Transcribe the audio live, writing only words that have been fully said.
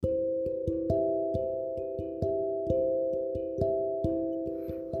Good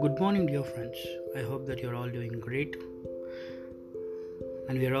morning, dear friends. I hope that you're all doing great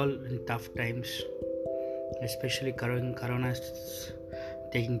and we're all in tough times, especially Corona is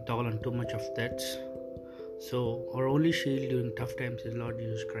taking toll on too much of debts. So, our only shield during tough times is Lord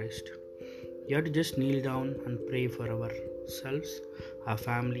Jesus Christ. You have to just kneel down and pray for ourselves, our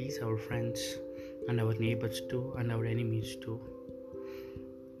families, our friends, and our neighbors too, and our enemies too.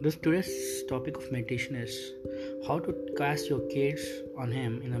 Today's topic of meditation is how to cast your cares on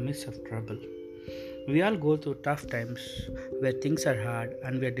Him in the midst of trouble. We all go through tough times where things are hard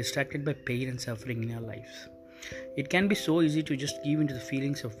and we are distracted by pain and suffering in our lives. It can be so easy to just give into the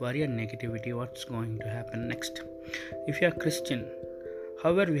feelings of worry and negativity what's going to happen next. If you are a Christian,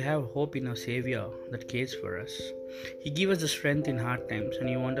 however, we have hope in our Savior that cares for us. He gives us the strength in hard times and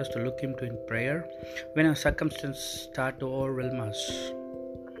He wants us to look Him to in prayer when our circumstances start to overwhelm us.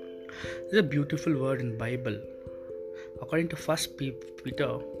 There's a beautiful word in the Bible. According to 1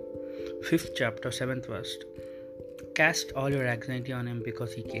 Peter 5th chapter 7th verse, cast all your anxiety on Him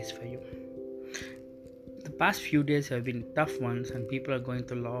because He cares for you. The past few days have been tough ones and people are looking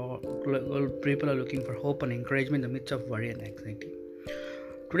for hope and encouragement in the midst of worry and anxiety.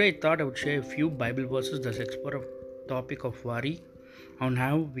 Today I thought I would share a few Bible verses that explore a topic of worry on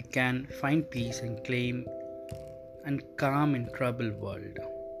how we can find peace and claim and calm in troubled world.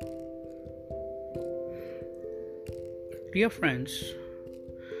 Dear friends,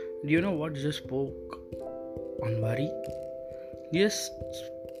 do you know what Jesus spoke on worry? Jesus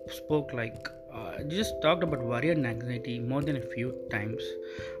Jesus talked about worry and anxiety more than a few times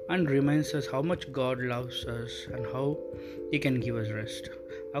and reminds us how much God loves us and how He can give us rest.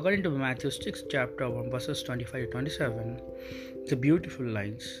 According to Matthew 6 chapter 1 verses 25 to 27, it's a beautiful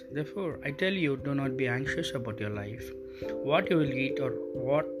lines. Therefore, I tell you, do not be anxious about your life, what you will eat or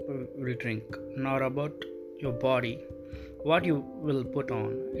what you will drink, nor about your body, what you will put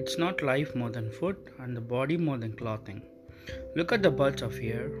on. It's not life more than food, and the body more than clothing. Look at the birds of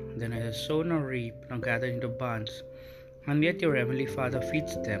air, they neither sow nor reap nor gather into barns, and yet your heavenly Father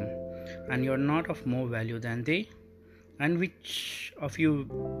feeds them, and you are not of more value than they? And which of you,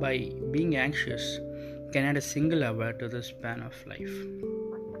 by being anxious, can add a single hour to the span of life?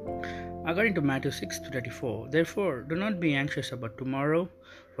 According to Matthew 6:34, therefore do not be anxious about tomorrow,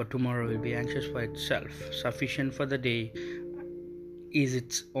 for tomorrow will be anxious for itself. Sufficient for the day is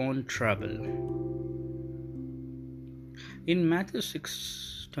its own trouble. In Matthew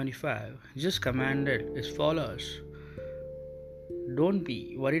 6:25, Jesus commanded His followers, don't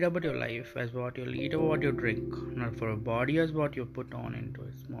be worried about your life as what you'll eat or what you drink, nor for a body as what you put on into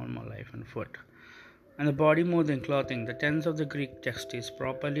its normal life and food. And the body more than clothing. The tense of the Greek text is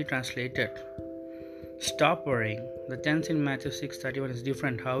properly translated. Stop worrying. The tense in Matthew 6:31 is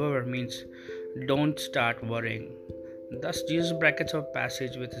different, however, means don't start worrying. Thus, Jesus brackets our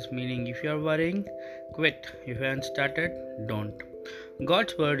passage with his meaning: if you are worrying, quit. If you haven't started, don't.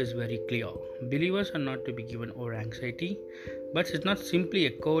 God's word is very clear. Believers are not to be given over anxiety, but it's not simply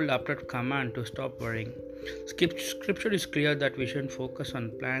a cold, abrupt command to stop worrying. Scripture is clear that we shouldn't focus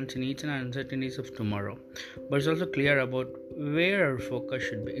on plans, needs, and uncertainties of tomorrow, but it's also clear about where our focus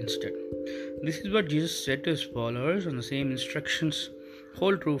should be instead. This is what Jesus said to His followers, and the same instructions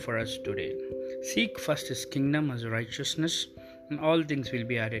hold true for us today. Seek first His kingdom as righteousness, and all things will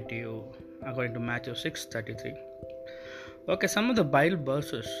be added to you, according to Matthew 6:33. Okay, some of the Bible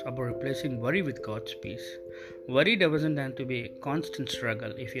verses about replacing worry with God's peace. Worry doesn't have to be a constant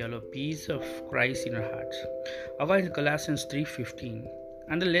struggle if you allow peace of Christ in your hearts. According to Colossians 3:15,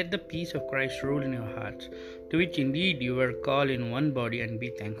 and let the peace of Christ rule in your hearts, to which indeed you were called in one body, and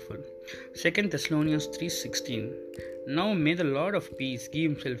be thankful. 2 Thessalonians 3:16, now may the Lord of peace give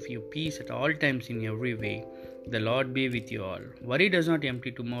Himself you peace at all times in every way. The Lord be with you all. Worry does not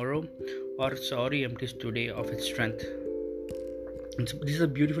empty tomorrow, or sorry empties today of its strength. These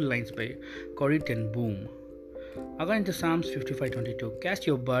are beautiful lines by Corrie ten Boom. According to Psalms 55:22, cast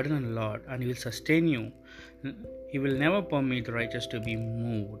your burden on the Lord, and He will sustain you. He will never permit the righteous to be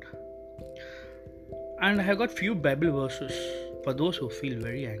moved. And I have got few Bible verses for those who feel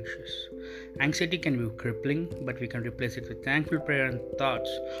very anxious. Anxiety can be crippling, but we can replace it with thankful prayer and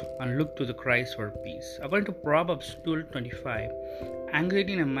thoughts and look to the Christ for peace. According to Proverbs 12:25,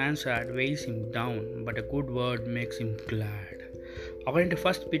 anxiety in a man's heart weighs him down, but a good word makes him glad. According to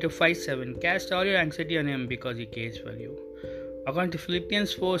 1 Peter 5:7, cast all your anxiety on Him because He cares for you. According to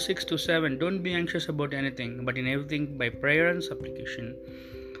Philippians 4:6-7, don't be anxious about anything, but in everything by prayer and supplication.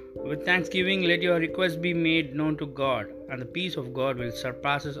 With thanksgiving, let your requests be made known to God, and the peace of God will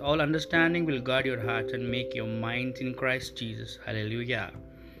surpasses all understanding will guard your hearts and make your minds in Christ Jesus. Hallelujah.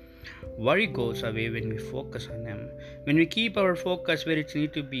 Worry goes away when we focus on Him. When we keep our focus where it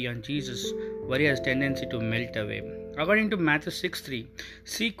needs to be on Jesus, worry has tendency to melt away. According to Matthew 6:3,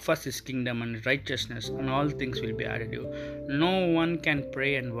 seek first His kingdom and righteousness, and all things will be added to you. No one can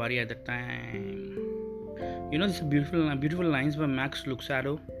pray and worry at the time. This is beautiful lines by Max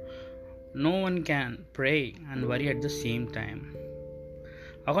Lucado. No one can pray and worry at the same time.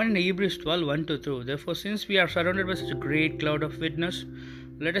 According to Hebrews 12:1-2, therefore, since we are surrounded by such a great cloud of witness,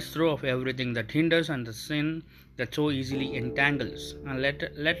 let us throw off everything that hinders and the sin that so easily entangles, and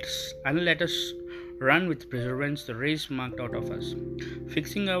let us run with perseverance the race marked out of us,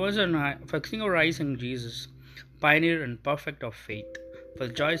 fixing our eyes on Jesus, pioneer and perfect of faith. For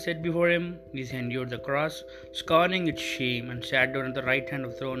the joy set before him, he endured the cross, scorning its shame, and sat down at the right hand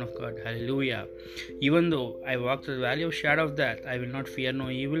of the throne of God. Hallelujah. Even though I walk through the valley of shadow of death, I will not fear no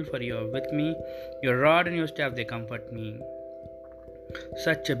evil, for you are with me. Your rod and your staff, they comfort me.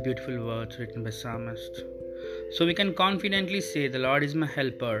 Such a beautiful words written by Psalmist. So we can confidently say, the Lord is my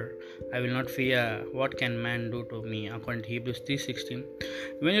helper. I will not fear. What can man do to me? According to Hebrews 3:16.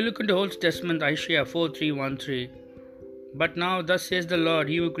 When you look into the Old Testament, Isaiah 4:3-1-3, but now thus says the Lord,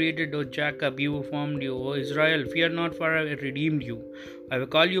 He who created, O Jacob, He who formed you, O Israel, fear not, for I have redeemed you. I will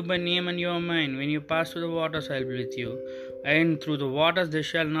call you by name, and you are mine. When you pass through the waters, I will be with you, and through the waters they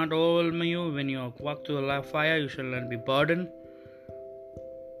shall not overwhelm you. When you walk through the fire, you shall not be burdened,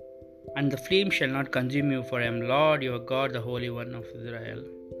 and the flame shall not consume you, for I am Lord your God, the Holy One of Israel.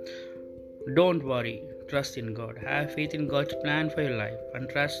 Don't worry, trust in God. Have faith in God's plan for your life, and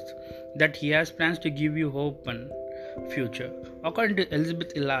trust that He has plans to give you hope and future. According to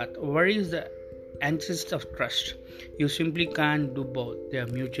Elizabeth Elat, worry is the antithesis of trust. You simply can't do both. They are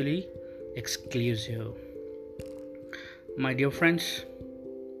mutually exclusive. My dear friends,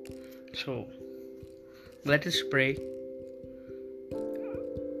 so let us pray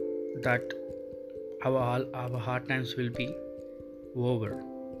that our hard times will be over.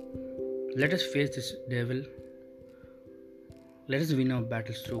 Let us face this devil. Let us win our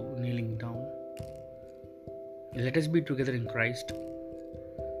battles through kneeling down. Let us be together in Christ,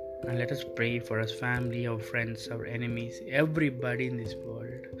 and let us pray for our family, our friends, our enemies, everybody in this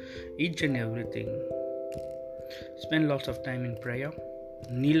world, each and everything. Spend lots of time in prayer.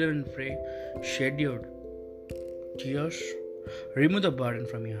 Kneel and pray. Shed your tears. Remove the burden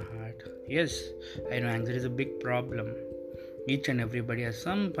from your heart. Yes, I know anxiety is a big problem. Each and everybody has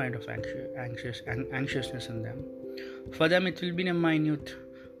some kind of anxiousness in them. For them it will be a minute.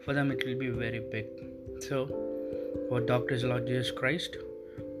 For them it will be very big. So, our doctor is Lord Jesus Christ.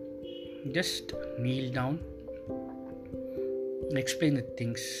 Just kneel down. Explain the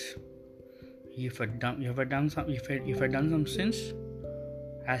things. If I done some sins,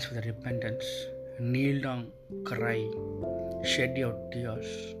 ask for the repentance. Kneel down, cry, shed your tears.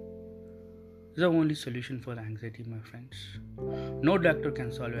 This is the only solution for anxiety, my friends. No doctor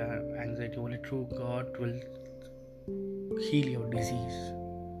can solve your anxiety. Only true God will heal your disease.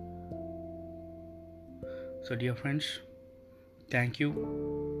 So, dear friends, thank you.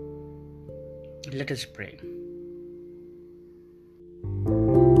 Let us pray.